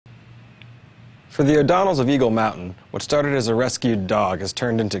For the O'Donnells of Eagle Mountain, what started as a rescued dog has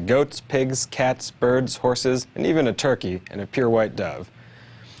turned into goats, pigs, cats, birds, horses, and even a turkey and a pure white dove.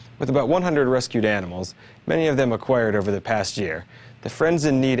 With about 100 rescued animals, many of them acquired over the past year, the Friends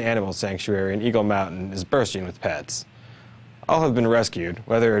in Need Animal Sanctuary in Eagle Mountain is bursting with pets. All have been rescued,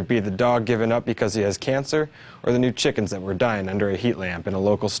 whether it be the dog given up because he has cancer or the new chickens that were dying under a heat lamp in a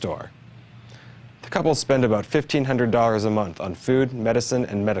local store. The couple spend about $1,500 a month on food, medicine,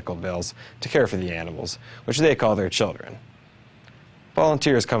 and medical bills to care for the animals, which they call their children.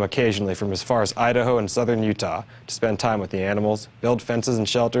 Volunteers come occasionally from as far as Idaho and southern Utah to spend time with the animals, build fences and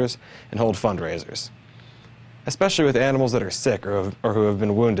shelters, and hold fundraisers. Especially with animals that are sick or who have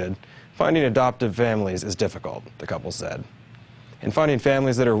been wounded, finding adoptive families is difficult, the couple said. And finding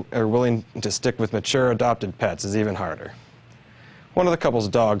families that are willing to stick with mature adopted pets is even harder. One of the couple's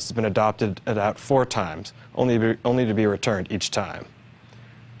dogs has been adopted about 4 times, only to be returned each time.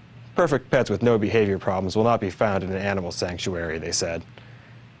 Perfect pets with no behavior problems will not be found in an animal sanctuary, they said.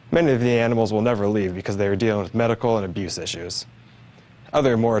 Many of the animals will never leave because they are dealing with medical and abuse issues.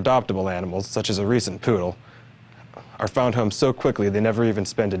 Other more adoptable animals, such as a recent poodle, are found home so quickly they never even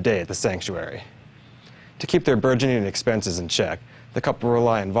spend a day at the sanctuary. To keep their burgeoning expenses in check, the couple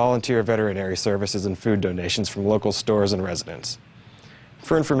rely on volunteer veterinary services and food donations from local stores and residents.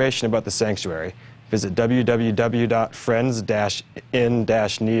 For information about the sanctuary, visit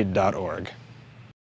www.friends-in-need.org.